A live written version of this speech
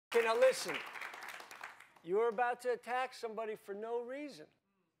Okay, now listen. You're about to attack somebody for no reason.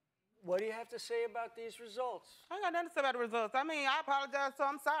 What do you have to say about these results? I ain't got nothing to say about the results. I mean, I apologize, so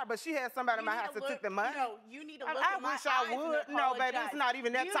I'm sorry, but she had somebody in my house that took the money. No, you need to look at my eyes. I wish I would. No, baby, it's not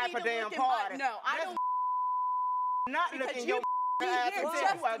even that type of damn party. No, I don't. Not looking your ass and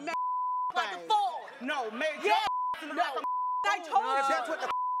tell you like a fool. No, make your look like a I told you. That's what the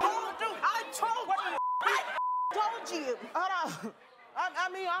I told you. Hold on. I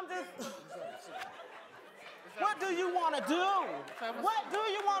mean, I'm just. What do you want to do? What do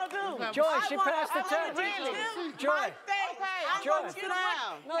you want to do? Joy, she passed the test. Joy. I want you to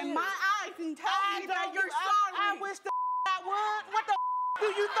look in my eyes and tell me that you're sorry. I wish the I would. What the do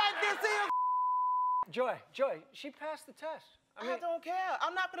you think this is? Joy, she passed the test. I don't care.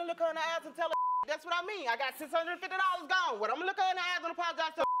 I'm not gonna look her in the eyes and tell her. That's what I mean. I got $650 gone. What? I'm gonna look her in the eyes and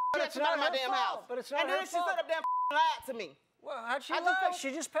apologize to her. It's not my damn house. But it's not her fault. And then she stood up there and lied to me. Well, how'd she lie?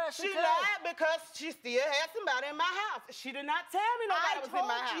 She just passed the test. She lied because she still had somebody in my house. She did not tell me nobody was in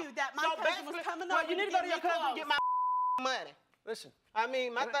my house. I told you that my cousin was coming up. Well, you need to go to your cousin and get my money. Listen. I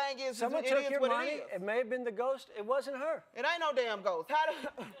mean, my thing is, someone took your money. It may have been the ghost. It wasn't her. It ain't no damn ghost.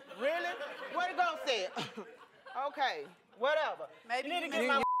 Really? What the ghost said? Okay, whatever. Maybe you need to get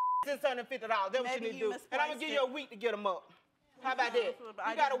my $650. That's what you need to do. And I'm gonna give you a week to get them up. How about that?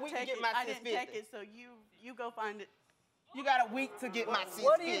 You got a week to get my $650. I didn't take it, so you go find it. You got a week to get my $650.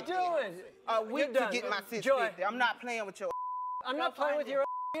 What are you doing? A week to get my $650. Joy, I'm not playing with your. I'm not playing with your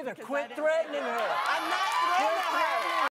either. Quit threatening her. I'm not threatening her.